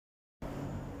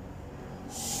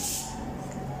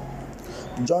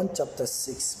John chapter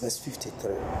 6, verse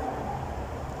 53.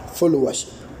 Follow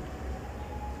worship.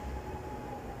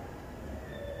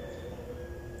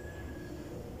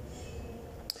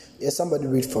 Yes, somebody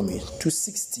read for me.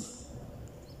 260.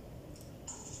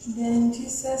 Then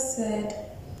Jesus said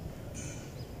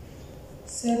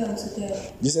unto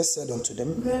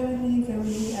them, Verily,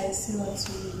 verily, I say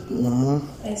unto you,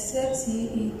 except ye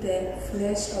eat the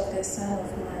flesh of the Son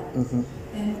of Man,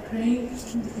 and drink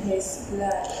his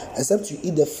blood, except you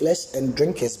eat the flesh and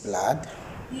drink his blood,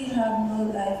 ye have no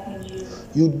life in you.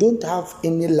 You don't have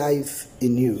any life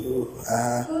in you.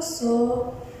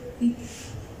 Whoso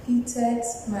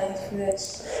eateth my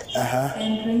flesh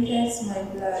and drinketh my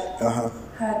blood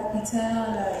had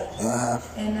eternal life,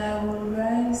 and I will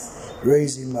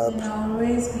raise him up. And I will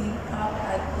raise him up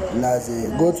at the last day.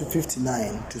 Go to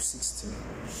 59 to 60.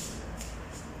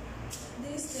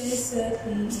 This thing said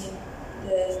he in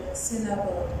the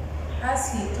synagogue,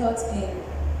 as he taught in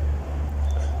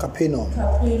Capernaum.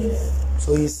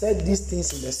 So he said these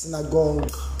things in the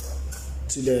synagogue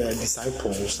to the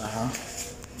disciples.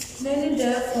 Many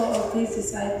therefore of his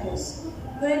disciples,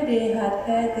 when they had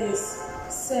heard this,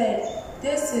 said,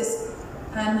 This is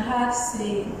an hard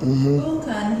saying. Who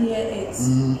can hear it?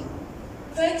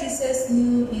 When Jesus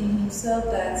knew in himself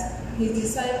that his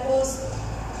disciples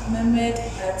murmured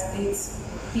at it,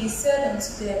 he said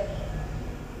unto them,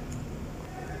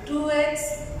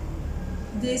 Doeth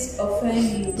this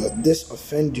offend you? Does this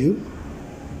offend you?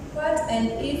 What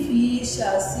and if ye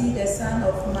shall see the Son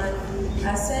of Man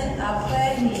ascend up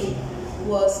where he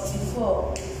was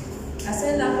before?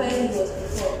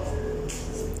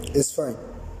 It's fine.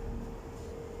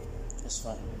 It's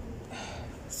fine.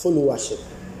 Follow worship.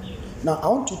 Now I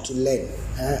want you to learn,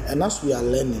 and as we are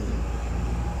learning,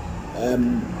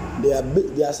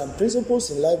 there are some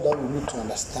principles in life that we need to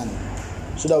understand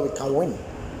so that we can win.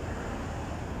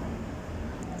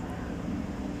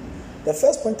 The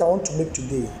first point I want to make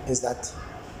today is that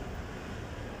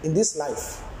in this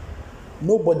life,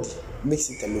 nobody makes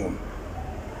it alone.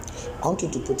 I want you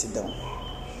to put it down.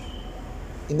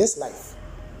 In this life,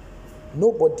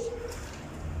 nobody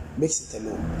makes it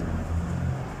alone.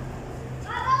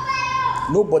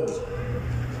 Nobody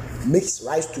makes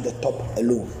rise to the top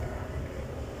alone.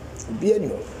 Be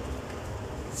anyone.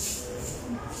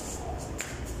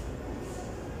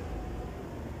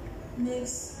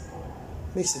 Makes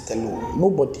it alone.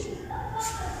 Nobody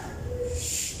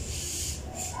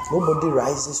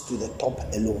rises to the top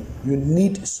alone. You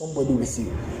need somebody with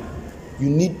you. You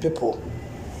need people.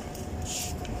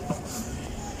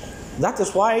 That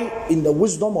is why in the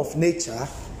wisdom of nature,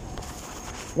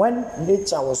 when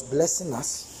nature was blessing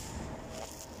us,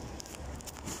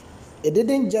 it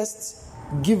didn't just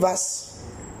give us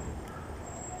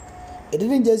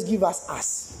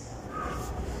us.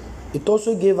 It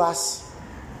also gave us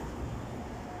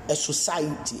a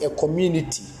society, a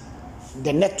community,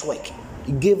 the network.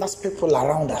 It gave us people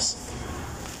around us.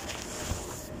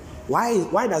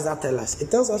 Why does that tell us?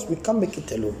 It tells us we can't make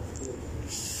it alone.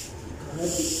 You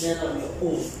cannot depend on your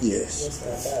own. Yes. Just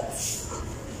like that.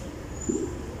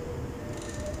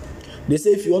 They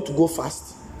say if you want to go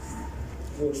fast,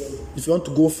 if you want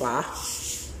to go far,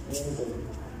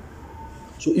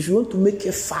 so if you want to make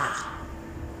it far,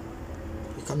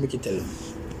 you can't make it alone.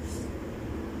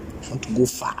 If you want to go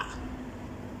far,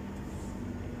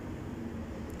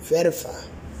 very far.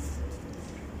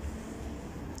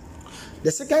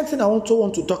 The second thing I also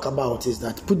want to talk about is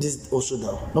that, put this also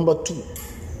down. Number 2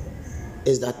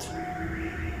 is that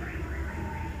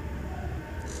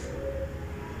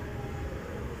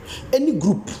any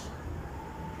group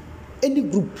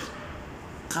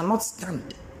cannot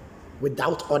stand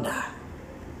without order.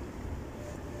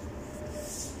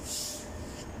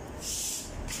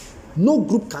 No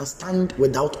group can stand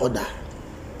without order.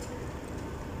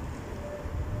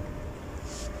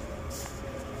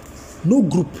 No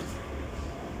group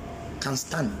can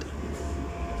stand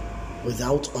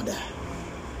without order.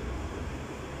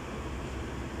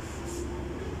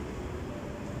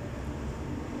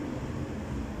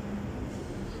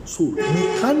 So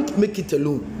you can't make it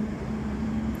alone.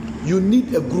 You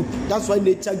need a group. That's why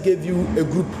nature gave you a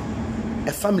group,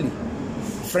 a family,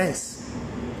 friends,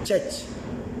 church,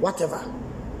 whatever.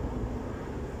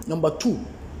 Number 2,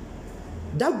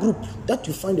 that group that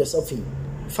you find yourself in,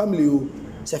 family,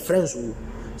 say friends,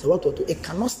 say what, it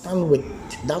cannot stand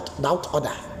without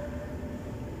order.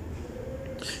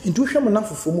 Intuition na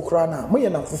fufu mu kra na, mo ye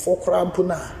na fufu kra mpo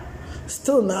na,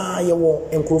 still na ye wo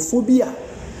enkrofobia.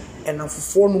 And I'm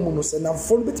for no monos and I'm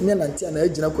for bit me and Antia and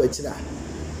Agina Quachina.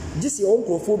 This your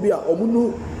uncle phobia or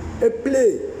muno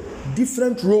play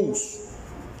different roles.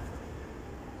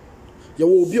 You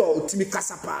will be or Timmy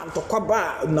Casapa,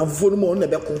 Tokaba, Navono,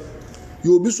 Nebeko.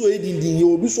 You will be so aiding, you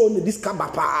will be so on this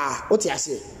Kabapa. What I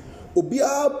say?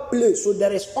 Obia place, so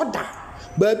there is order.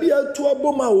 Baby, a two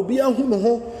boma, Obia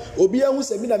Humo, Obia who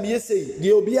said, me say, the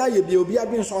Obia, you be Obia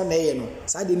being so no.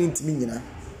 So I didn't mean, you know.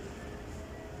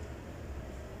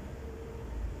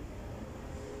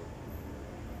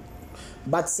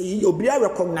 But see, Obia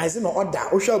recognizing order,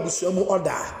 Osha Busumu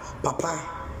order, Papa,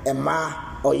 Emma,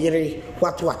 or Yere,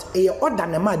 what, a order,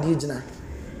 Nema Digina.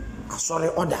 Sorry,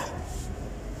 order.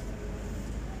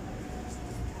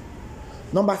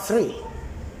 Number 3.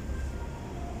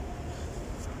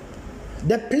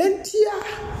 The plentier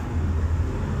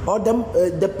or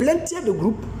the plentier the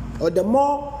group, or the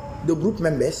more the group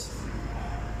members,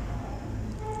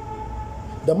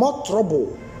 the more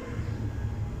trouble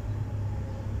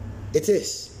it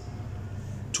is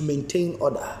to maintain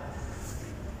order.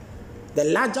 The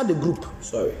larger the group,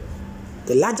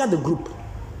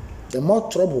 the more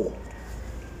trouble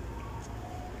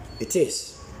it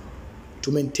is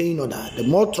to maintain order. The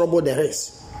more trouble there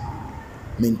is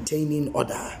maintaining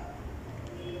order.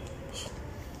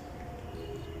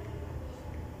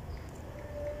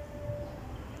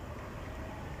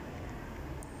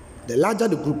 The larger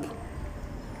the group,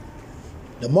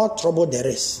 the more trouble there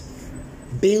is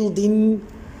building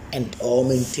and or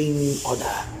maintaining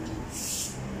order.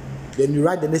 Then you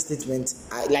write the next statement,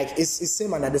 it's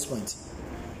same at this point.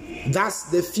 Thus,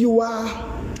 the fewer,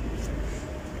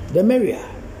 the merrier.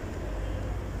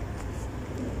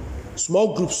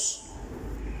 Small groups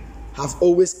have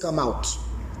always come out.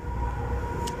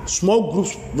 Small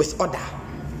groups with order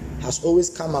has always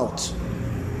come out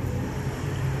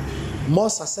more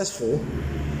successful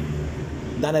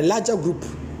than a larger group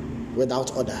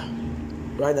without order.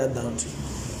 Write that down too.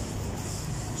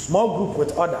 Small group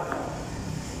with order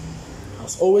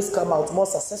has always come out more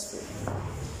successful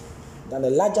than a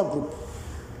larger group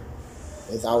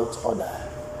without order.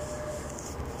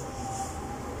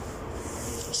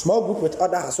 Small group with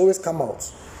order has always come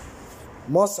out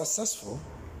more successful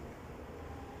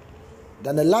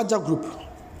than a larger group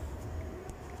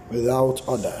without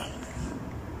order.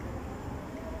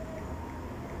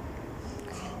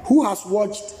 Who has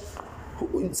watched?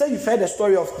 Say you've heard the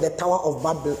story of the Tower of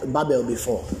Babel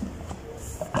before.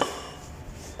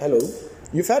 Hello?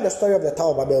 You've heard the story of the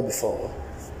Tower of Babel before.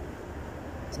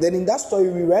 Then in that story,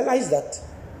 we realize that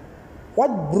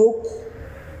what broke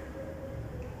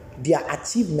their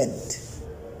achievement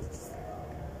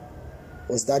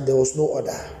was that there was no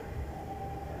order.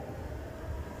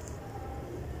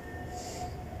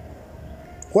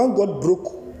 When God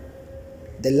broke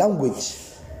the language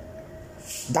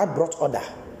that brought order,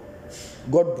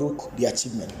 God broke the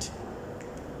achievement.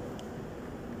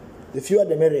 The fewer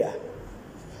the merrier.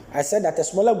 I said that a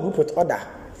smaller group with order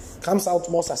comes out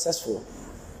more successful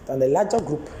than a larger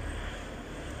group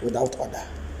without order.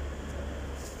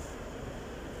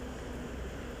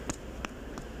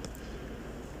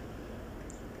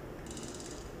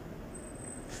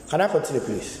 Can I continue,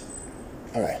 please?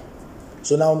 All right.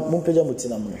 So now, Mumpeja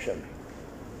Mutina Munsham.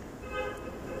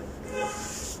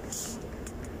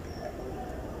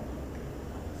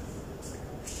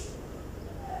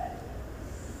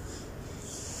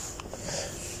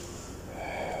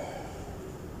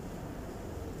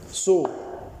 So,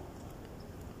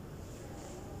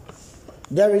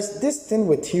 there is this thing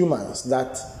with humans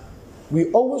that we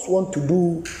always want to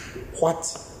do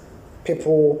what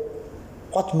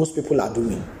most people are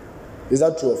doing. Is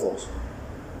that true of us?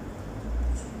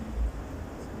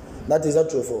 Is that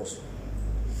true of us?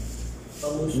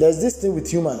 There's this thing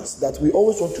with humans that we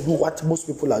always want to do what most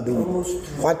people are doing.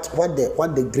 What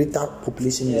the greater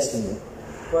population is doing.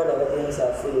 What the audience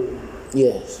are feeling.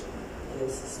 Yes.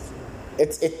 Yes.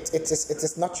 It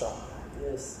is natural.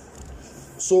 Yes.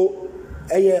 So,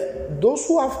 those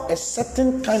who have a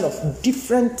certain kind of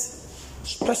different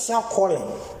special calling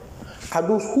are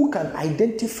those who can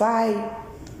identify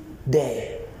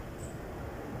the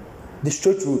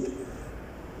straight road.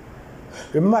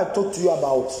 Remember, I talked to you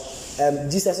about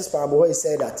Jesus' parable where he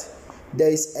said that there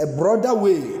is a broader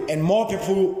way and more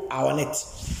people are on it,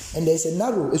 and there is a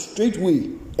narrow, a straight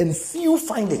way, and few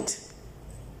find it.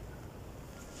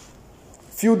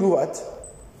 Few do what?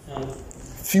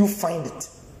 Few find it.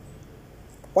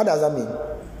 What does that mean?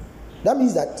 That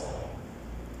means that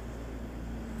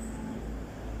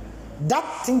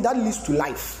thing that leads to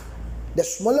life, the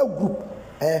smaller group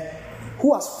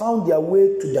who has found their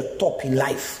way to the top in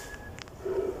life,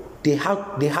 they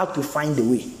have to find the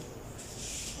way.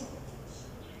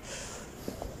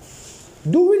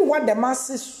 Doing what the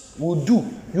masses will do,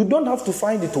 you don't have to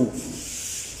find it all.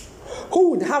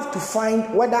 Who would have to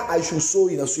find whether I should sow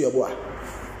in a suyabua?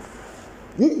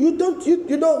 You don't.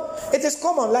 It is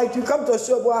common. Like you come to a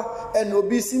shop and will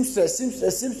be seamstress.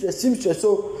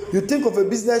 So you think of a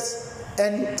business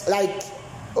and like,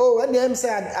 oh, when them say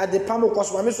at the Pamo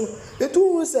Cosmo, the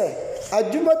two say, I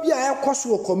do not be a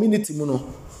Cosmo community, mono.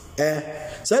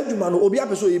 So you man, Obia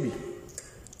Peso Ebi.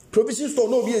 Provision store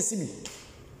no be a CB.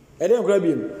 And then grab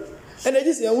him. And I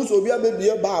just say, I want to be a baby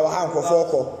bar hand for 4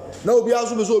 call. Now be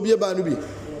also be a banubi.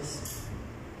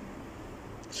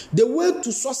 The way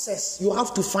to success, you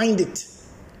have to find it.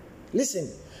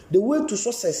 Listen, the way to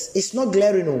success is not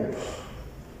glaring. No.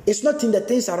 It's not in the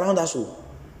things around us.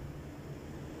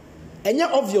 And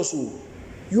you're obvious.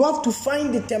 You have to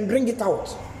find it and bring it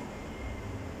out.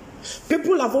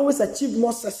 People have always achieved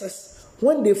more success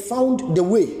when they found the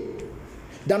way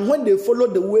than when they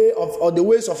followed the way of or the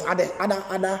ways of other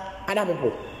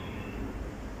people.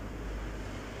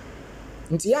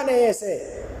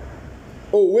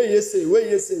 Oh, where you say.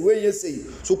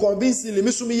 So convince me,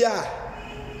 Misumia,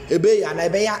 Ebeya, and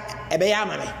Ebeya,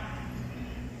 money.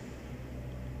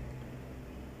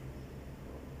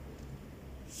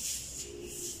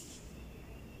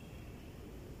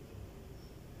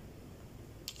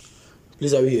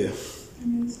 Please, are we here?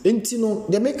 Intino,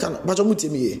 the American, but I'm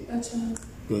with me.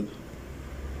 Good.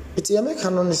 It's the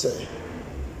American only say,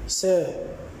 sir.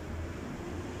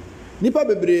 Nipa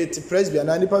bebre ti presbyterian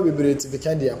na nipa bebre ti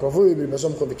vikendi akrofo bebre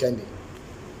besom ko vikendi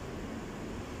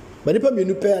but nipa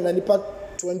menu pe na nipa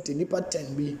 20 nipa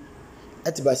 10 bi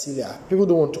at Basilia people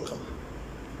don't want to come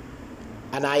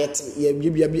and I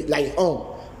like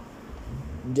on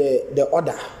the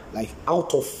order like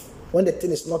out of when the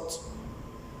thing is not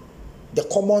the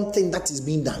common thing that is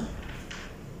being done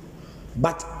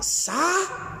but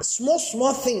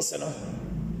small things, you know,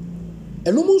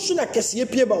 and no motion na kesiye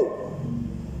pie ba o.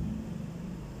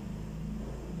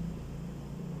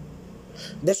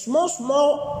 The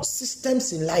small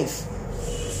systems in life,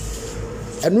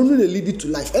 and only they lead it to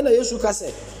life. And Yeshuka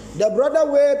said, the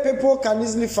broader way people can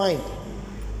easily find,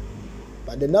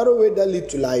 but the narrow way that lead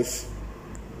to life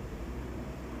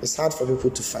is hard for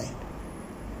people to find.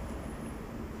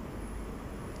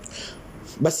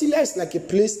 Basilia is like a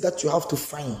place that you have to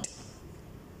find.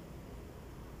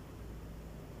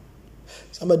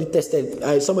 Somebody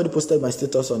posted my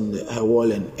status on her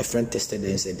wall, and a friend tested it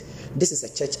and said, "This is a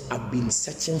church I've been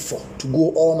searching for to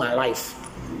go all my life."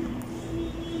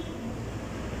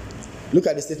 Look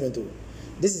at the statement too.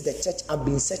 This is the church I've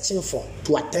been searching for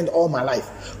to attend all my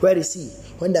life. Where is he?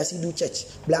 When does he do church?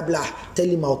 Blah blah. Tell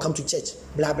him I'll come to church.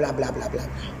 Blah blah blah blah blah.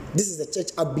 This is the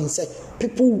church I've been searching.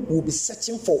 People will be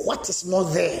searching for what is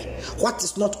not there, what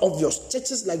is not obvious.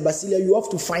 Churches like Basilia, you have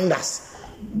to find us.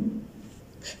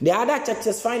 The other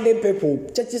churches finding people.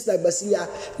 Churches like Basilia,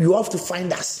 you have to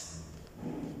find us.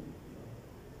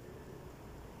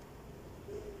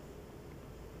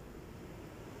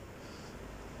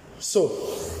 So,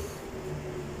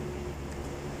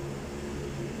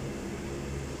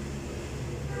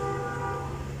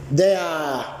 there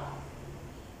are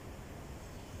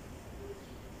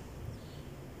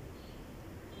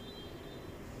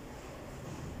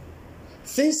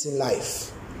things in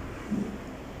life,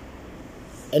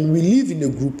 and we live in a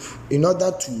group in order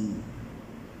to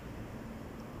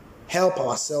help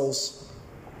ourselves,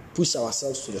 push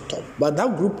ourselves to the top. But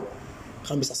that group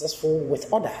can be successful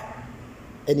with order.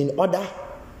 And in order,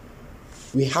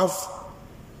 we have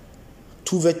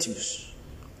two virtues.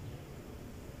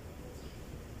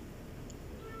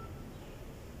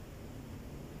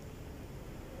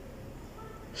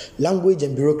 Language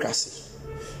and bureaucracy.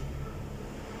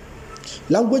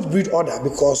 Language breeds order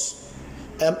because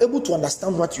I am able to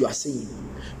understand what you are saying,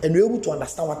 and you're able to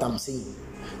understand what I'm saying.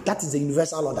 That is the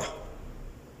universal order.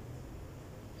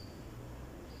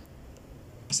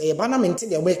 Say, you banna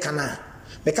maintain the way kana.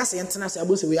 Because say antena say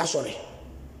abo say we asore.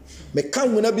 Me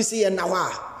kan we na be say na wa.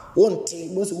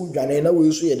 Wonte bo say we dwane na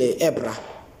we so ye the ebra.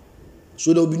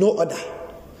 So there will be no order.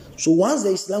 So once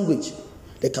there is language,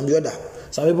 there can be order.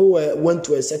 Some people went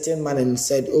to a certain man and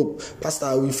said, "Oh,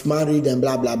 Pastor, we've married and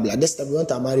blah blah blah. This time we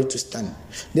want our marriage to stand.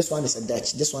 This one is a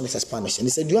Dutch. This one is a Spanish." And he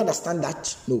said, "Do you understand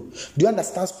Dutch? No. Do you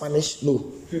understand Spanish?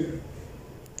 No. So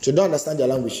you don't understand their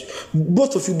language.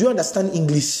 Both of you, do you understand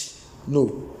English?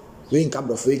 No. We in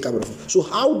Cabro. So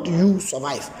how do you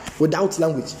survive without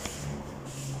language?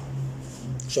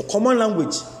 So common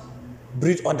language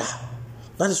breeds order.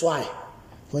 That is why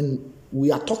when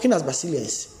we are talking as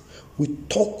Basilians, we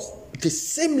talk the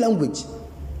same language.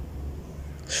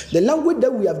 The language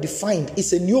that we have defined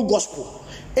is a new gospel.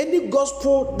 Any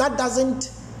gospel that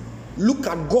doesn't look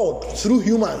at God through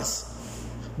humans,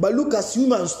 but look at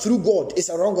humans through God, is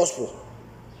a wrong gospel.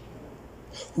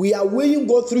 We are weighing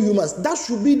God through humans. That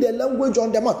should be the language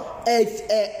on the mouth.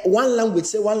 One language,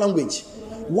 say one language.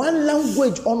 One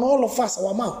language on all of us,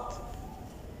 our mouth.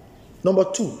 Number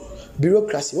 2,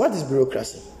 bureaucracy. What is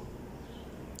bureaucracy?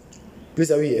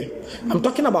 Please, are we here? I'm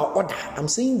talking about order. I'm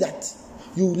saying that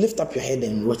you lift up your head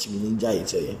and watch me ninja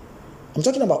each other. I'm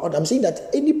talking about order. I'm saying that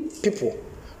any people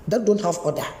that don't have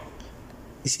order,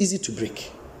 it's easy to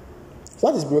break.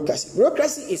 What is bureaucracy?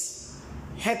 Bureaucracy is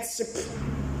headship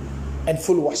and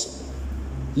followership,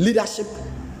 leadership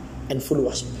and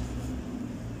followership.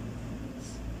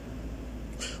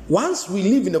 Once we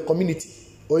live in a community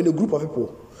or in a group of people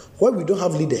where we don't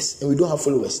have leaders and we don't have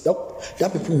followers,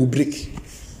 that people will break.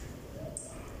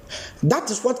 That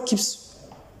is what keeps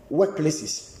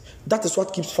workplaces. That is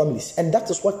what keeps families. And that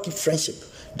is what keeps friendship.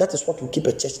 That is what will keep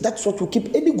a church. That is what will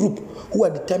keep any group who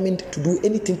are determined to do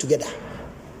anything together.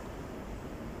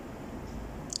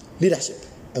 Leadership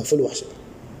and followership.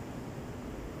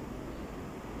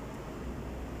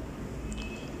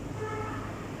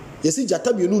 You see,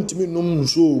 Jata Bionu to me no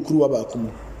so kuru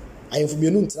abakumu. I am from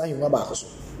Bionu to him about so.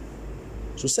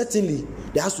 So certainly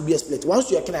there has to be a split. Once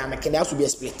you are there has to be a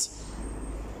split.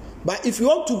 But if you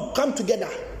want to come together,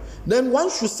 then one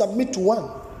should submit to one.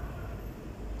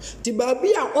 The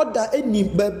Babia order any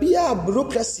Babia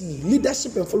bureaucracy,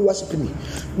 leadership and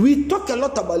followership. We talk a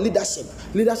lot about leadership.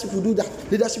 Leadership will do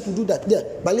that. Leadership will do that.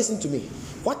 There, but listen to me.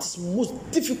 What is more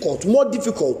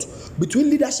difficult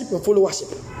between leadership and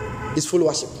followership is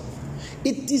followership.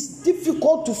 It is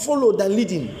difficult to follow than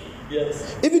leading.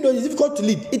 Yes. Even though it's difficult to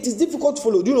lead, it is difficult to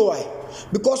follow. Do you know why?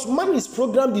 Because man is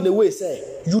programmed in a way, say,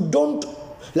 you don't,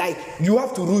 like, you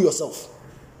have to rule yourself.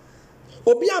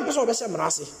 Obi am person obese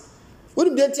mrase.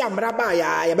 Wonu de ti amra ba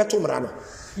ya beto mra no.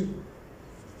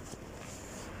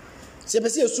 Se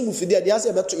pese esumu fide de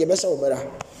ase beto ye bese omra.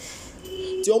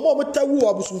 Ti omo mtawu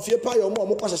abusumfie pa ye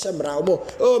omo kwahye mra omo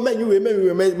oh manyi we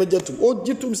mejetu. O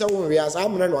jitum se won we asa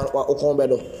amna no okon be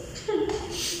do.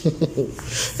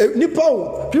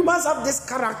 Humans have this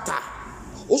character.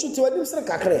 Also to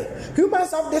kakre.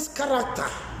 Humans have this character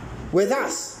with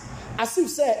us. As if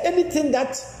say anything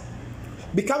that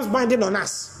becomes binding on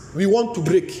us, we want to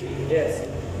break. Yes.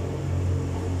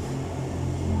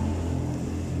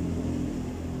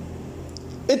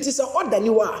 It is an order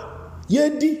you are.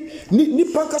 Yedi ni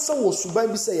pankasa wo suban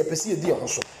bi say yepesi yedi e ho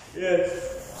so.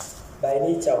 Yes. By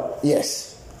nature.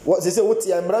 Yes. What they say what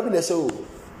ya mra bi na say o.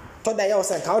 Toda ya o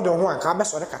say ka o de ho an ka be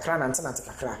so de kakra na nte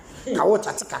kakra. Ka wo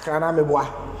chate kakra na meboa.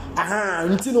 Aha,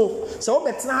 nti no. So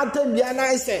we betena hatam bia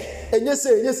na say enye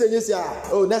say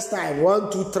oh next time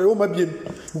 1 2 3 o ma biem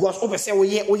because we say we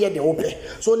ye de ope.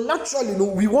 So naturally no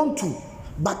we want to,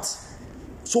 but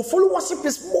so followership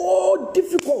is more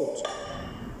difficult.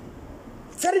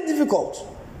 Very difficult.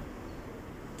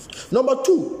 Number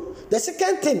 2, the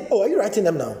second thing. Oh, are you writing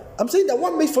them down? I'm saying that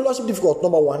what makes followership difficult,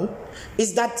 number 1,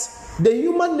 is that the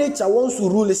human nature wants to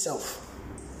rule itself.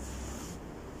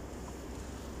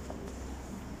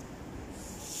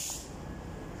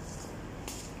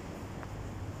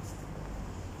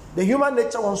 The human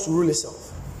nature wants to rule itself.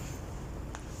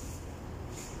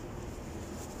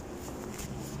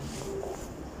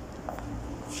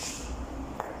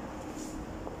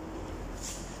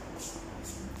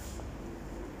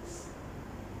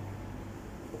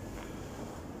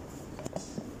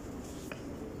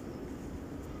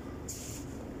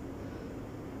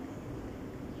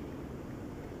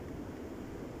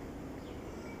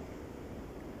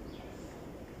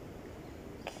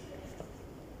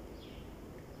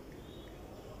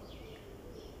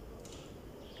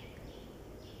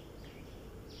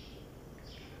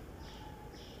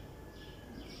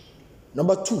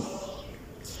 Number 2,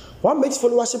 what makes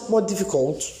followership more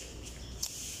difficult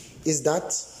is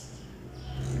that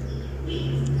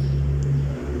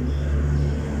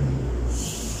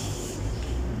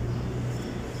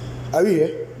are we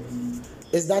here?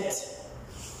 Is that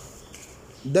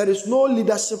there is no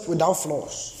leadership without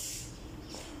flaws.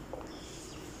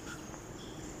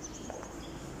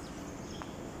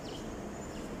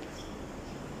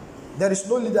 There is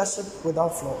no leadership without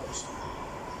flaws.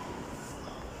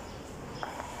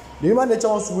 The human nature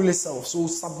wants to rule itself, so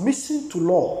submission to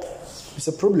law is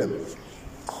a problem.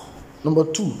 Number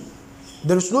 2,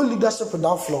 there is no leadership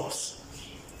without flaws.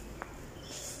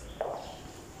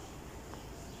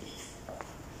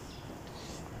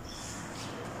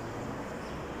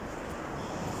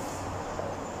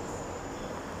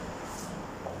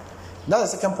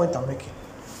 That's the second point I'm making.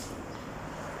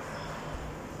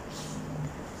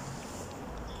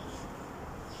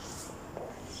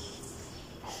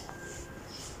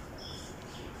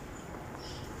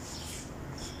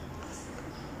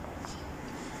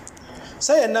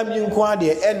 Say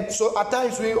and so at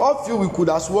times we all feel we could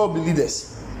as well be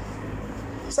leaders.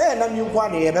 Say and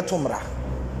betumra.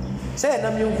 Say and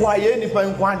any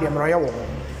point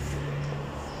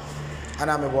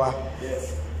and I'm a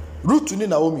Ruth to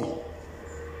Naomi.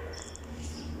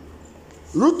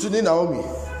 Ruth to Naomi.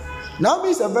 Naomi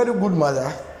is a very good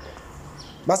mother,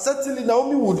 but certainly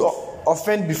Naomi would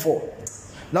offend before.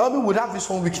 Naomi would have his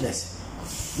own weakness.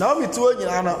 Naomi told you,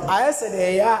 I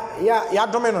said, ya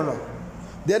domino.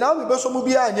 Then Naomi be so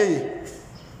mubia anye.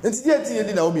 Nti dia ti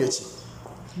yedi Naomi achi.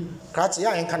 Krachi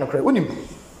ya enka no kra. Unim.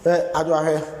 Ado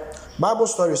Bible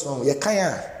stories no ye kan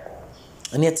ya.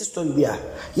 And yet story bia.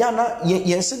 Ya na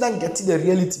ye sit and get the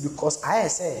reality because I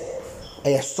say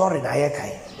a story na ye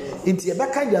kan. Nti ye be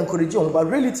kan dey encourage you but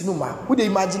reality no ma. Who dey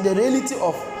imagine the reality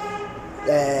of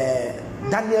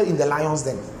Daniel in the lions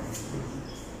den.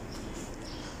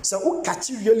 So who catch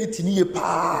reality ni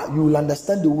pa, you will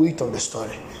understand the weight of the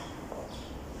story.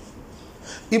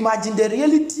 Imagine the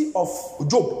reality of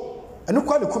Job. And you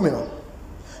call the criminal.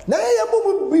 Now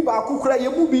you be back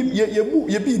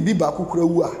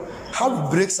how it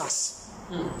breaks us.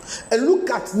 And look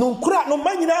at no crack, no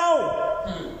money now.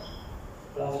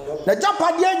 The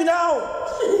Japan now.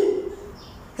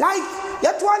 Like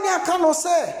yet one year cannot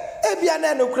say. But the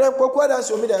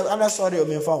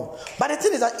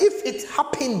thing is that if it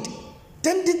happened,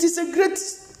 then it is a great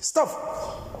stuff.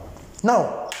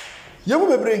 Now, you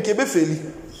will be bringing Kebe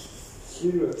Feli.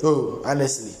 Oh,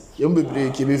 honestly, you will be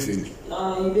bringing Kebe Feli.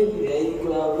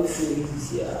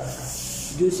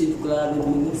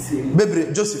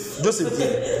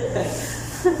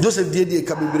 Joseph did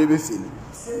Kabi Brebe Feli.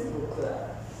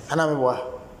 And I'm a boy.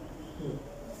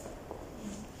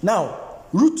 Now,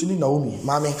 Ruth to Naomi,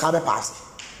 Mammy, Kabe pass.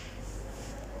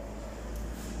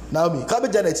 Naomi, Kabe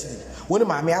Janet, when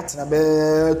Mammy at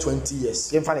 20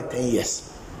 years, in fact, 10 years.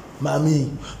 Mammy,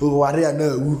 who are there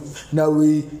now,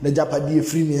 we, the Japanese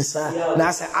freemen, sir.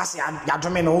 Nasa,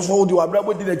 Yadomen, also, you are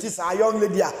bravo, did a young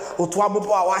lady, or Twabo,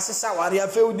 was a sour, I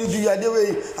feel did you the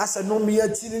way, as a no mere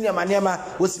teen, my name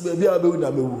was to be able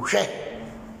to share.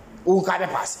 Oh, Kabe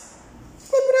pass.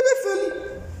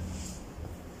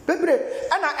 And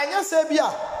I say,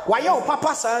 why your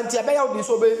papa santi about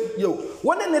disobey you?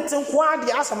 One in the Tunquadi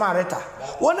Asamareta,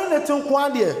 one in the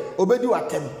Tunquadi obey you at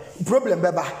them. Problem,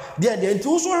 Baba. Then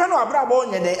two so run or brabo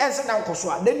and they answer Uncle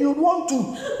Swat. Then you want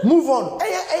to move on.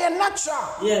 A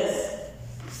natural. Yes.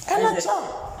 A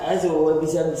natural. As a word,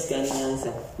 this can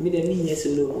answer. Me the mean yes,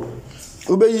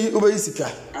 obey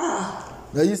Sika. Ah,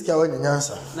 the use can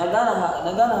answer.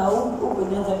 Nagana,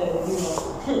 open answer.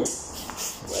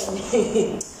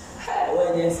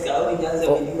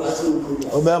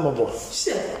 Obama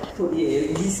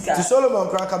to Solomon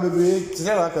crack a baby to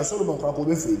tell like a Solomon crack will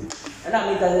be free. And I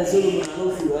make a Solomon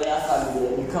no feel I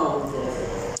can't.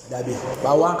 That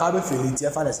but one can be free,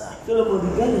 dear Fanessa. Solomon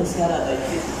began to scar like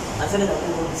it. I said,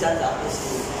 I'm sat up.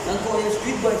 And for your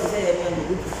street boy to say,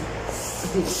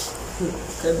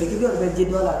 I'm beginning of the $1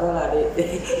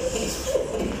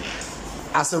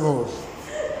 as a move.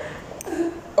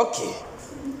 Okay.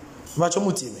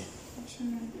 Machomutime.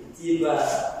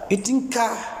 Itinka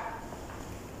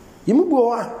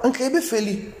Yimuboa, Uncle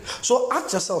Befeli. So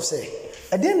ask yourself, say,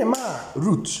 a then a man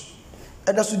root,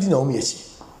 and that's what Naomi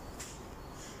is.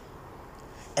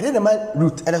 And then a man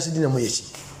root, and that's what Naomi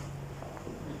is.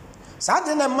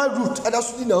 Sadden a man root, and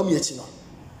that's what Naomi is.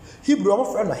 Hebrew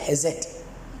of friend Hezed.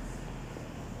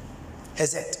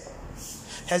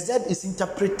 Hezed is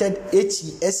interpreted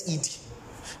Hesed.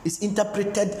 It's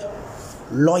interpreted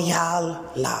loyal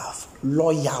love,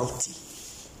 loyalty.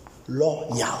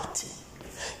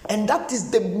 And that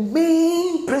is the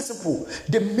main principle,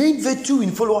 the main virtue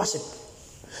in followership.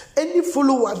 Any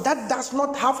follower that does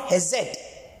not have hesed,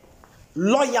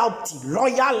 loyalty,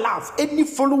 loyal love, any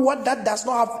follower that does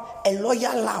not have a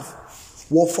loyal love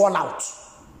will fall out.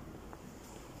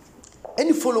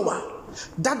 Any follower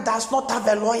that does not have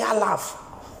a loyal love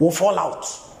will fall out.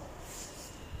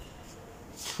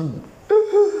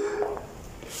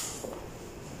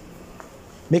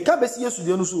 Make up a serious to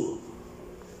the Onusu.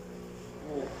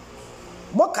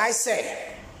 Mokai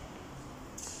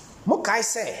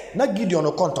say, na Gideon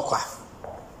no contoka.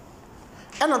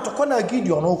 And on Tokona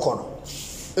Gideon no con.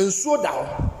 And so down.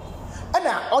 And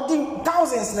now,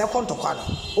 thousands na contoka.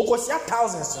 Okosia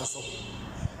thousands and so.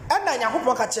 And then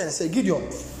Yahopa say, Gideon,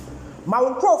 my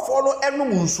uncle follow Enu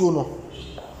Munsono.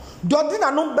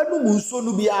 Dodina no bedu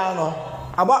Munsono biano.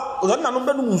 About Dodina no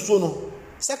bedu Munsono.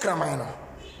 Sacramento.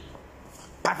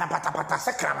 Pata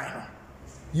Sacramento.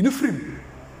 You know free.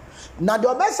 Now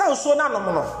the best so na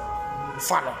no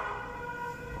follow.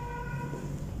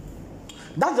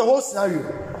 That's the whole scenario.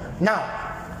 Now,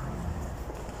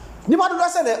 Nobody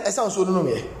does say a sound so no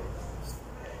me.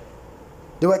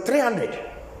 There were 300.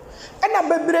 And a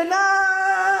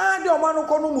bebrena the man who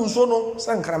kono munsono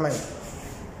sankraman.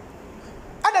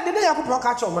 And the day I put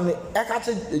catch on money, I catch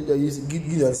it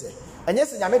Gideon say. And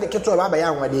yes, I made the kettle of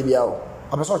Abayam one day.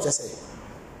 I'm a sort of say.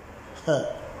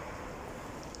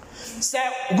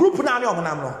 Say, group now,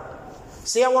 no.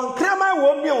 Say, I want Krama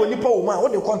won't be a nipple woman.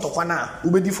 What do you want to Kwana?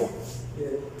 Ube before.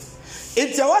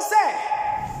 It's a was say,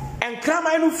 and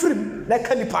Krama no free like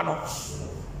Canipano.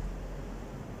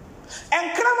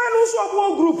 And Krama no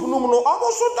so group no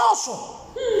almost so dorsal.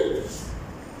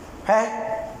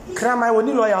 Krama will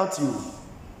need loyal to you.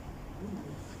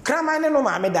 Krama no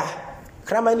mameda.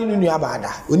 Krama ni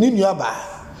nuabada. Uni nuaba.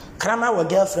 Krama were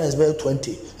girlfriends by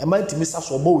 20. And my team is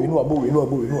so boy, no boy.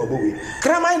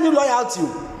 Krama ni loyal to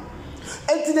you.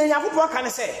 And today Yakupo can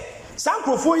say, some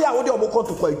profoya would you go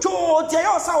to quite. Joe,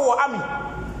 Tiayosa army.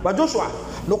 But Joshua,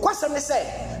 no question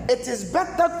say, it is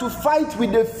better to fight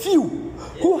with the few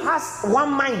who has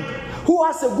one mind, who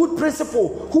has a good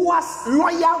principle, who has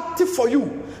loyalty for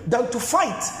you, than to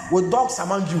fight with dogs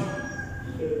among you.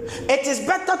 It is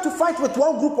better to fight with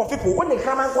one group of people. When the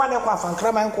Kraman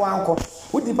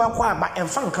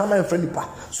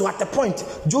so at the point,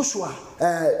 Joshua,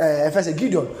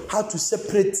 Gideon, how to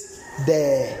separate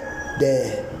the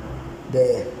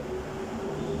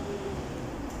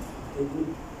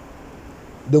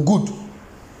good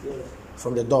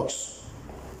from the dogs.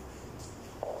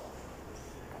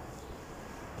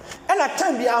 And at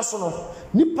time be also no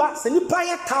nipa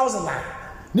 1,000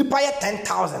 nipa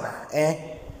 10,000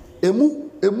 emu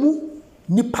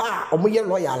nipa omoye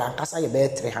loyal and kasa ye be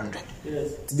 300.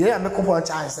 Today I make up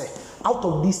chance say out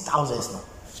of these thousands no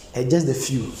just the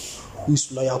few who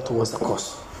is loyal towards the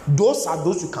cause. Those are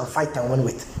those you can fight and win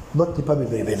with, not nipa be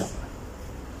baby no.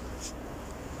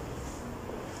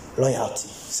 Loyalty.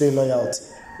 Say loyalty.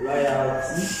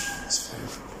 Loyalty.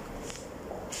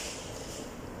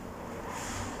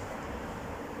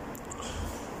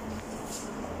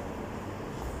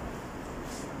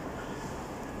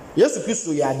 Yes,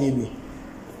 Christo ya debi.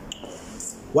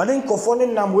 Wane nkofo ne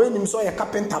nam we nim so ye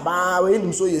carpenter ba we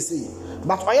nim so ye say.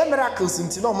 But oya miracles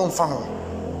nti no mo mfa ho.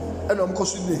 E no mo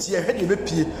kosu ne ti ye hwe de be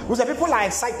pie. We say people are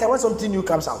excited when something new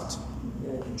comes out.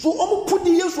 So omo put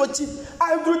the years what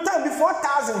every time before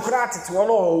 4,000 credit one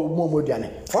or more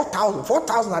diane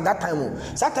 4,000 at that time.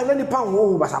 That time any pound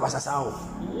wo basa sao.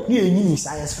 Ni enyi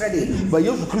science Friday but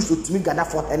you Christo to me gather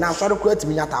 4 and now sorry create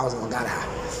me 1,000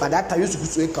 Ghana. But that time used to go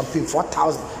to a campaign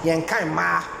 4,000. Yen kan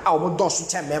ma our dosu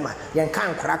 10 mema. Yen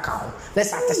kan kraka.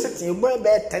 Let's at the setting we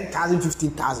be 10,000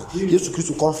 15,000. Used to go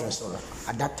to conference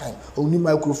at that time. Only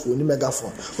microphone, only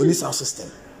megaphone, only sound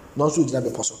system. No so did not be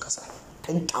possible kasa.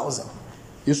 10,000.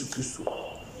 Used to Christo.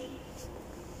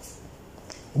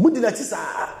 Mudina tisa.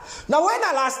 Now when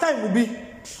the last time will be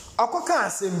akoka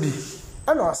assembly.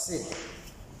 And I say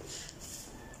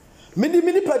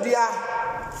mini padia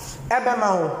ebe ma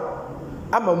ho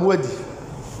amamuadi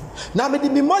na me di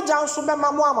mi moja nso be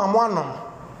mamu amamu anom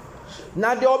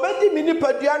na de obedi mi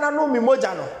nipadua na no mi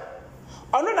moja no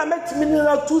ono na metimi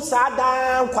na tu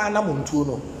saada kwa na montuo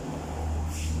no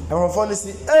emofo ni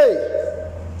si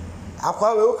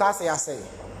akwa we o ka se ya se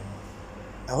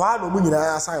ewa no mu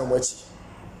nyina asan o machi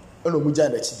ono mu ja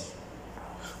na chi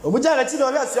o mu ja na chi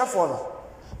no be asiafo no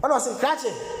ono se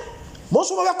krache mo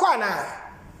so mo be kwa na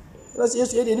ono se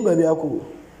yesu ye ni ba bi akọ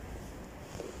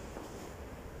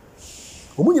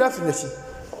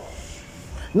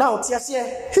now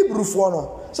tiase Hebrew for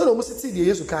no so no must see the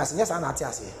Jesus Christ yes and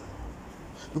tiase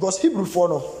because Hebrew for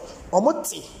no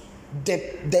omoti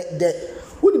the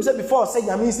who him said before say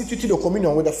you institute the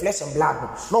communion with the flesh and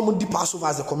blood no mo di Passover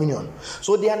as the communion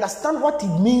so they understand what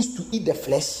it means to eat the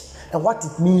flesh and what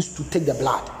it means to take the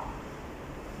blood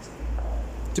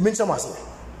to mean some say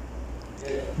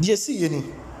do you see any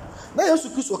na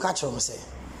Jesus Christ will catch him say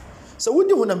so who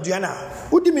di hunam dua na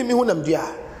who di me hunam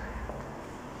dua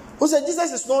who said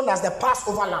Jesus is known as the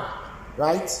Passover lamb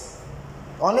right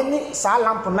only sa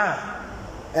lamp na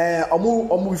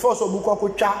omu before so bu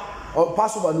kwakotwa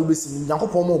Passover no besi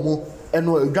Yakobon mo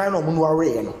eno adwan no mo no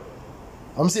awre no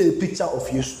am say a picture of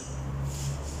Jesus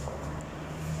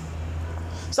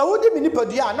so who di me nipa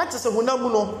dua na tese hunam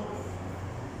no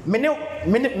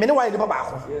mene why the baba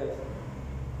ko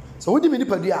so what do you mean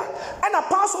padia? And a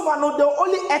Passover no they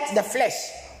only ate the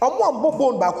flesh. Omo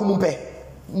bone ba kumumpe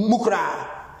mukra.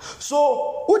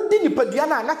 So what did you padia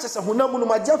na not just a honam no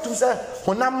maja to say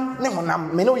honam ne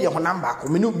honam me no ye honam ba ko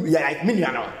me no me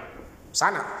no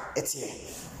sana etie.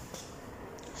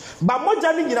 But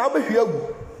moja ni nyina obehwe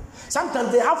agu.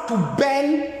 Sometimes they have to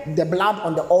burn the blood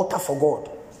on the altar for God.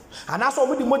 And that's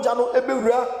why the mojano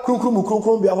ebewura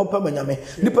krum be hopa manyame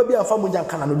nipa bi afa moja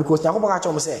kana no because yakobɔ ka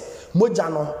chom say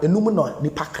mojano enum no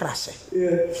nipa krase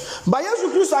ba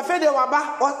Yesu Kristo afede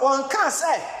waba on ka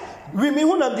say we me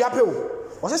hu na bia pe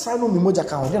o say say no me moja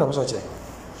ka ho de na bo so kire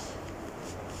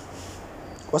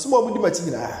was mo mu di mati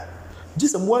nyina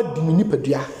Jesus mo adi me nipa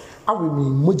dua awe me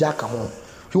moja ka ho.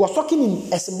 He was talking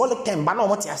in a symbolic term ba na o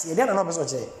mo te ase de na no bo so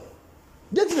kire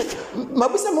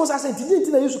mabisa mo sa senti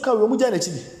dinti na Yesu ka we mu jana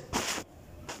chibi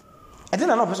I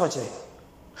didn't know person che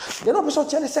they no person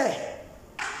che say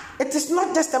it is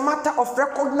not just a matter of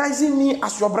recognizing me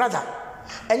as your brother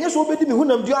and yes obedi me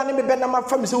hunam dio ane me be na ma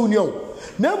fa me se uni o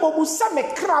na mobu sa me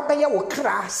kra be ye wo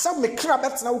kra sa me kra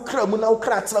betena wo kra mu na wo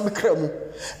kra tena me kra mu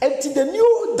and the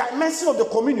new dimension of the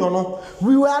communion no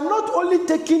we are not only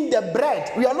taking the bread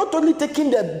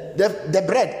the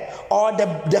bread or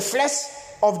the flesh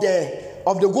of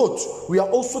the goat, we are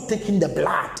also taking the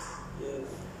blood,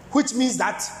 which means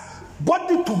that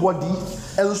body to body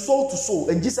and soul to soul,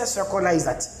 and Jesus recognized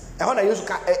that.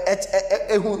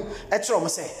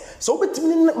 So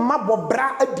between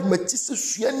Mabobra and Matisse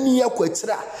Suania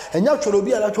Quetra, and now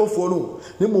Chorobi and Achofono,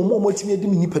 the Momo Motimi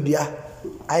Nipadia,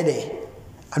 Ide,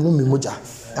 Anumi Muja,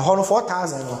 a horn of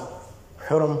 4,000,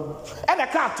 and a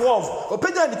car 12, or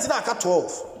Pedro and Tina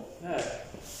 12.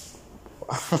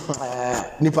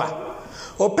 Nipa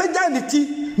o pega niti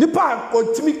nipa o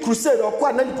timi crusade o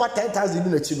kwa na nipa 10,000 ni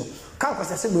na chi no kan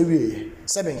kwasa se me wie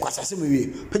 7 kwasa se me wie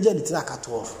pega niti na ka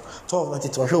 12 na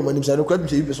titi o hwe o manim se no kwa bi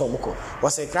se bi so moko o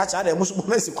se kracha ada mo so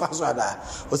mo si kwaso ada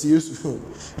o se Yesu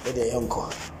e de yanko.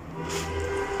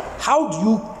 How do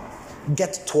you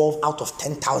get 12 out of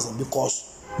 10,000? Because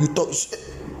you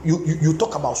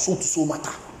talk about soul to soul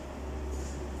matter.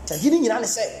 Ta hini nyina ne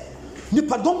se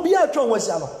nipa don bia atwa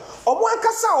wansia no omo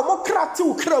ankasa omo krate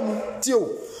wo kramu tio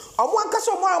omo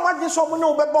ankasa omo amadwe so omo ne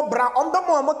obebo bra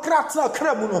ombemo omo krate na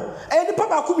kramu no e nipa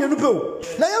ba ku mienu pe o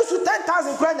na Yesu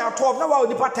 10,000 kra nya 12 na wa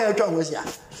nipa 10 atwa wansia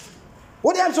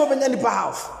what do you so many nipa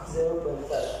half 0.5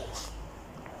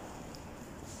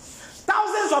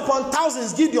 thousands upon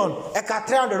thousands Gideon e ka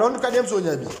 300 on ka dem so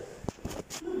nya bi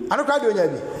anu ka de nya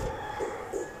bi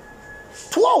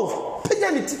 12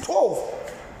 pejanity 12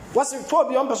 was it 12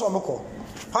 beyond person moko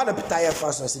how the pitaya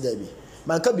fast na say bi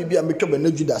man ka bibia metwa ba na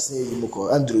Judas na yi moko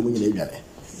Andrew mu nyina edwane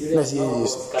na say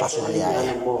pastor ya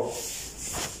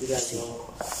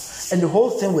and the whole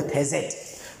thing with Hesed,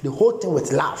 the whole thing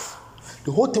with love,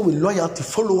 the whole thing with loyalty,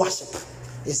 followership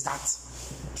is that.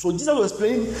 So Jesus was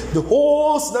explaining the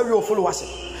whole scenario of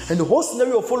followership, and the whole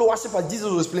scenario of followership that Jesus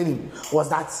was explaining was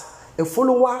that a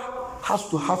follower has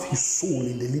to have his soul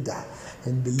in the leader,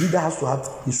 and the leader has to have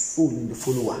his soul in the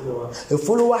follower. A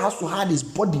follower has to have his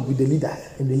body with the leader,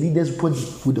 and the leader's body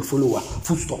with the follower.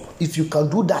 Full stop. If you can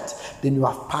do that, then you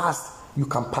have passed. You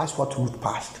can pass what Ruth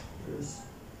passed.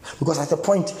 Because at a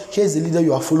point, here's the leader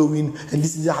you are following, and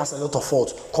this leader has a lot of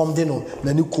faults. Come deno,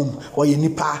 nanikum, or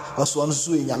yenipa, or so on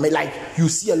so on. Like you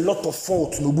see a lot of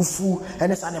faults, no bufu,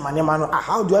 and it's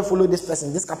how do I follow this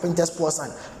person, this carpenter's poor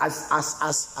son,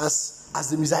 as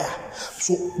the Messiah?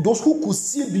 So those who could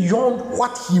see beyond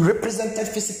what he represented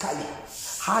physically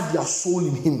had their soul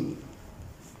in him.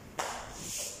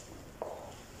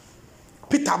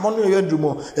 Peter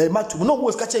no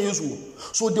was catching you.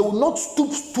 So they will not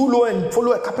stoop too low and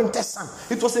follow a carpenter's son.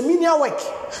 It was a menial work.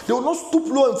 They will not stoop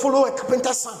low and follow a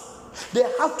carpenter's son. They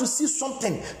have to see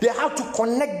something. They have to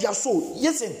connect their soul.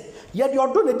 Listen, yet you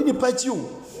are doing a didn't part you.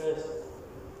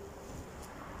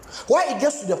 Why it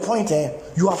gets to the point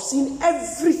you have seen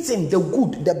everything, the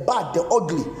good, the bad, the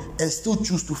ugly, and still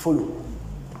choose to follow.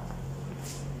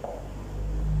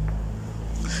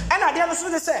 And at the end of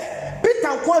the day,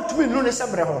 Peter quite to be no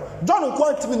Nesabraho, John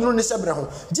quite to be no Nesabraho,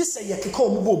 just say you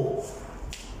call boom.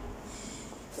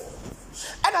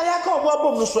 And I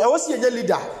call boom, so I was a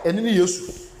leader, and then you.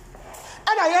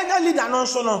 And I am a leader, no,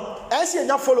 so no, I see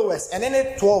enough followers, and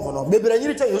then 12, no, maybe I need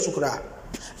to tell you to cry.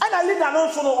 And I lead an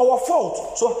also our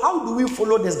fault. So how do we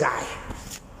follow this guy?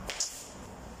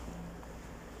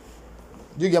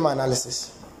 Do you get my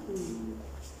analysis?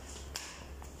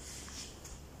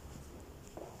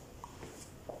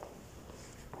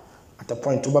 At the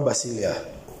point to Basilia,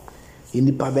 in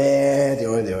the pub,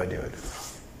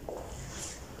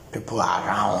 people are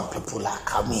around, people are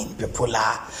coming, people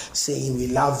are saying we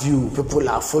love you, people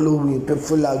are following,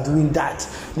 people are doing that.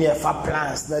 Near far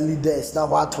plans, the leaders, now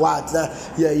what,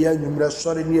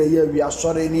 sorry, we are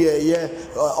sorry,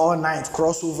 all night,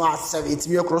 crossover 7, it's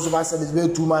me a crossover 7, it's very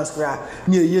 2 months,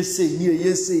 near yes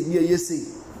say.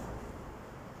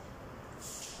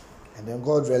 And then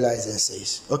God realizes and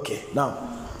says, okay,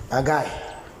 now, a guy,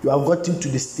 you have gotten to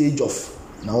the stage of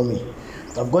Naomi.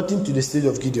 You have gotten to the stage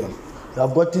of Gideon. You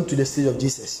have gotten to the stage of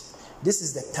Jesus. This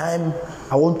is the time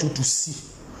I want you to see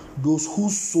those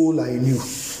whose soul are in you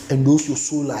and those whose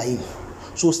soul are in.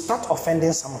 So start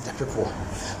offending some of the people.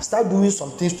 Start doing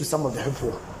some things to some of the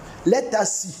people. Let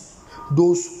us see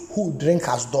those who drink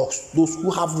as dogs, those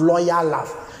who have loyal love,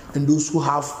 and those who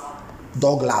have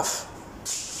dog love.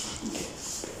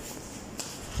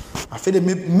 I feel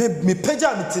me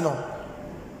peja mitino.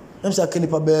 I'm saying can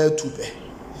you bear two pay.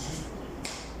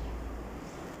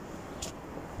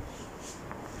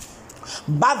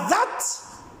 But that,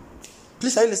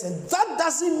 please listen, that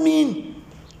doesn't mean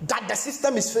that the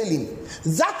system is failing.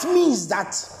 That means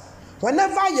that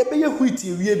whenever you be wheat,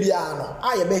 you be ano,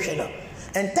 you be shena,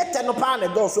 and tete no pa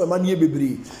na go so man ye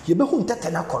bebre, you be hun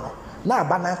tete na kono, na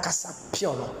ba na kasa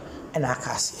piono, and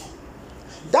akasi.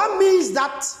 That means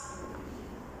that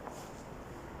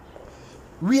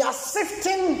we are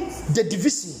sifting the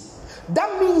division.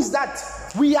 That means that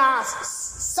we are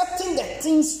setting the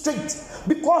things straight,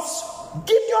 because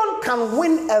Gideon can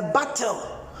win a battle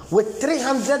with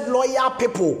 300 loyal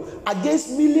people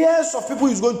against millions of people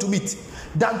he's going to meet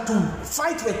than to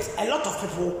fight with a lot of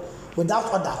people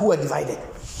without order who are divided.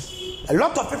 A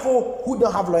lot of people who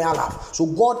don't have loyal love. So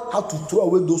God had to throw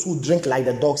away those who drink like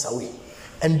the dogs away.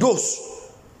 And those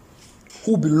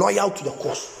who be loyal to the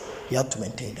cause, he had to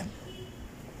maintain them.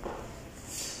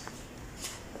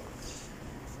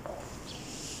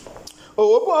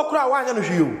 Oh, okra wanya no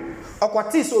hwiu.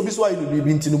 Akwati so obi so ayi no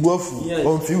bi ntinu boafu.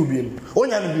 On fi obi mu.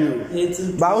 Onya no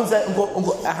bi. Ba on say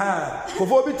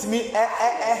kofo bitimi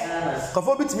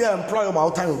kofo bitimi employ ma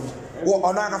outan obi. Wo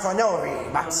ono akafanya ori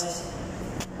but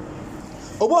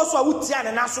obo so awutia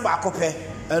ne naso ba akopɛ.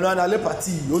 Eno na le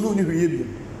party onu ni hwiye bi.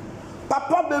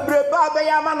 Papa bebre ba be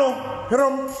ya ma no.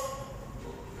 Rom.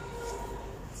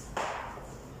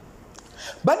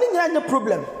 But the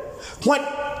problem, when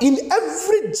in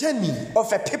every journey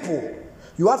of a people,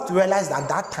 you have to realize that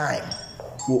that time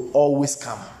will always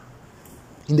come.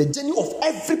 In the journey of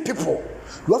every people,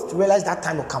 you have to realize that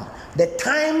time will come. The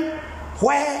time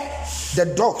where the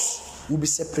dogs will be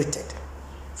separated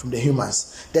from the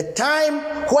humans. The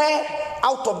time where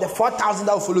out of the 4,000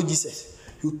 that will follow Jesus,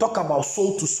 you talk about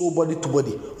soul to soul, body to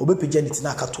body.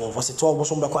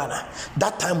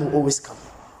 That time will always come.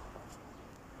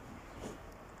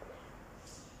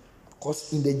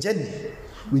 Because in the journey,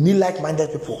 we need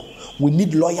like-minded people. We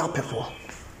need loyal people.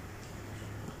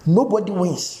 Nobody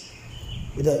wins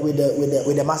with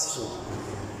the masses.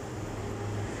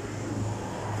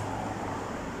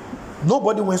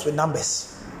 Nobody wins with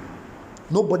numbers.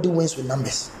 Nobody wins with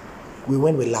numbers. We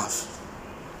win with love.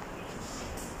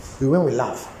 We win with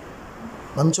love.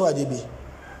 Mamcho Adebi.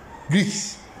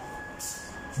 Greece,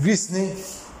 ne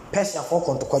Persia for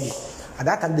Kontokobi. At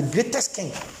that time, the greatest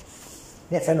king.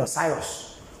 Friend of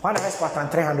Cyrus. One of Spartan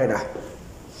 300.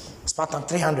 Spartan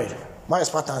 300. Why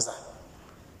Spartans?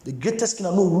 The greatest king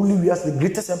of no ruling years, the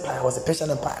greatest empire was the Persian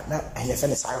Empire. And your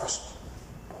friend is Cyrus.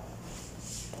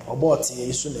 About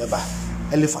soon ever.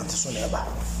 Elephant soon ever.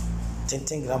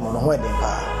 10 gram on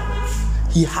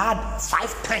the he had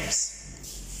 5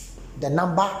 times the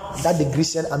number that the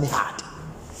Grecian army had.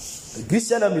 The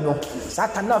Grecian army, no.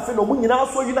 Satan now feel no now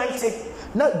so united.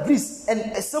 Now Greece and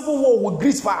a civil war with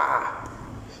Greece.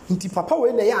 Inti papa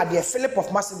when they are the Philip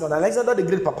of Macedon, Alexander the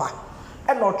Great Papa,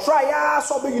 and not try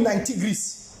so be united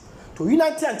Greece to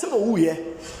unite until who here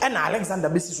and Alexander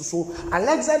basis so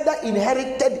Alexander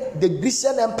inherited the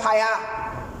Grecian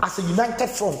Empire as a united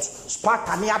front.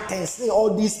 Sparta, Athens,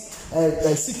 all these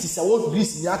cities, all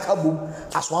Greece in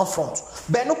Yakabum as one front.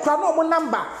 But no chrono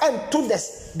number and to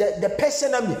the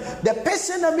Persian army. The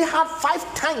Persian army had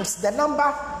 5 times the number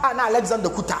and Alexander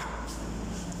Kuta.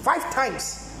 5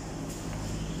 times.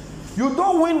 You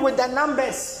don't win with the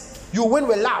numbers, you win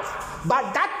with love.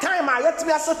 But that time, I let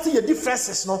me also see the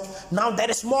differences. No, now there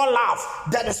is more love,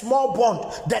 there is more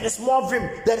bond, there is more vim,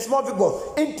 there is more vigor.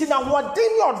 Until what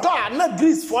in your door, not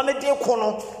Greece for the day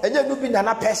corner, and then you be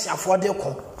na Persia for the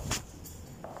corner.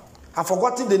 I've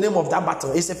forgotten the name of that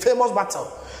battle. It's a famous battle.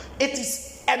 It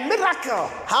is a miracle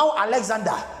how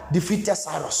Alexander defeated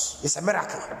Cyrus. It's a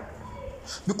miracle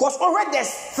because already there's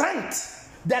strength.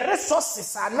 The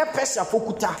resources are not Persia for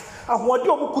Kuta, Ahwadi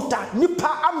Omukuta, Nipa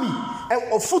army,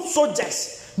 and foot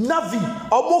soldiers, navy,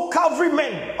 or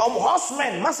cavalrymen, or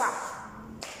horsemen, massa.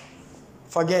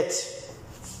 Forget.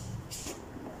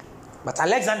 But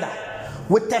Alexander,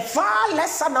 with a far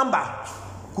lesser number,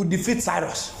 could defeat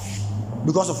Cyrus.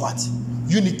 Because of what?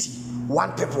 Unity.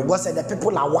 One people. God said the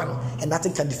people are one, and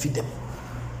nothing can defeat them.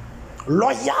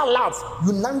 Loyal love,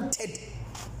 united.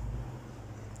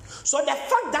 So the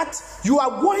fact that you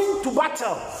are going to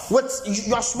battle with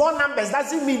your small numbers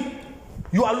doesn't mean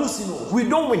You are losing. We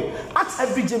don't win. Ask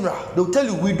every general. They'll tell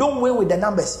you we don't win with the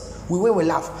numbers. We win with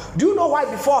love. Do you know why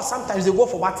before sometimes they go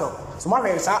for battle? So my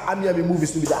friends are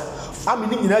movies to be that. I'm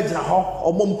in Nigeria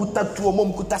or mom kuta two or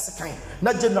mom kuta second.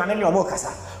 Not general any of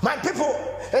my people,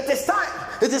 it is time.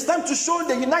 It is time to show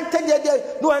the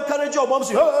united. No encourage your moms.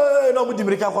 Hey, no,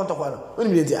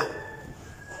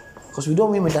 because we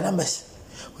don't win with the numbers.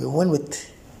 We win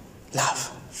with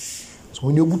love. So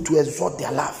when you're able to exhort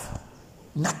their love,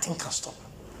 nothing can stop.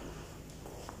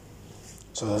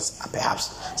 So perhaps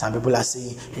some people are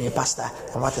saying, hey, Pastor,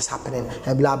 and what is happening?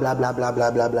 And blah, blah, blah, blah, blah,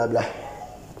 blah, blah, blah.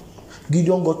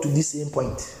 Gideon got to this same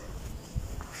point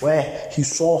where he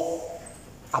saw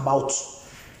about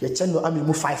the channel army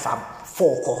 4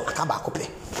 akabakope.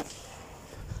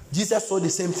 Jesus saw the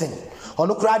same thing. On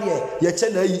the crowd here, your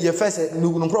channel, your first,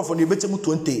 no prophet, you bet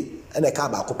 20 and a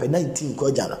kabakope 19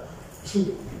 kojana.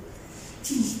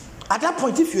 At that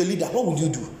point, if you're a leader, what would you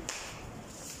do?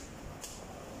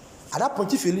 At that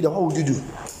point, if you're a leader, what would you do?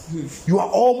 You are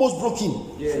almost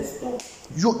broken. Yes.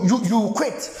 You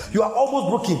quit. You are almost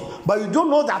broken. But you don't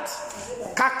know that.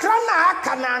 Kakrana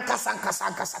kana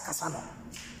kasana.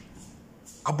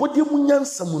 Abodi munyan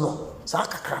samuno. Sa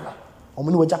kakrana.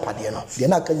 Omuni waja pade no. De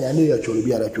na kanya ne ya choro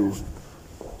bi ara choro.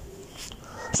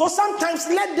 So sometimes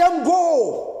let them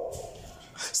go.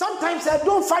 Sometimes I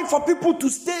don't fight for people to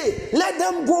stay. Let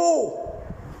them go.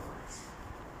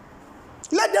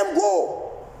 Let them go.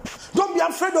 Don't be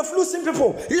afraid of losing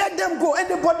people. Let them go.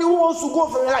 Anybody who wants to go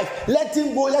for their life, let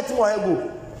him go. Let him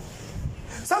go.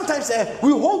 Sometimes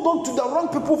we hold on to the wrong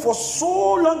people for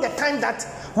so long a time that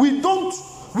we don't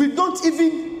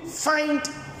even find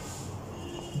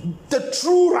the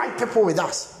true right people with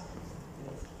us.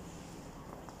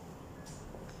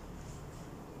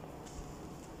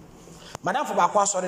 Madam for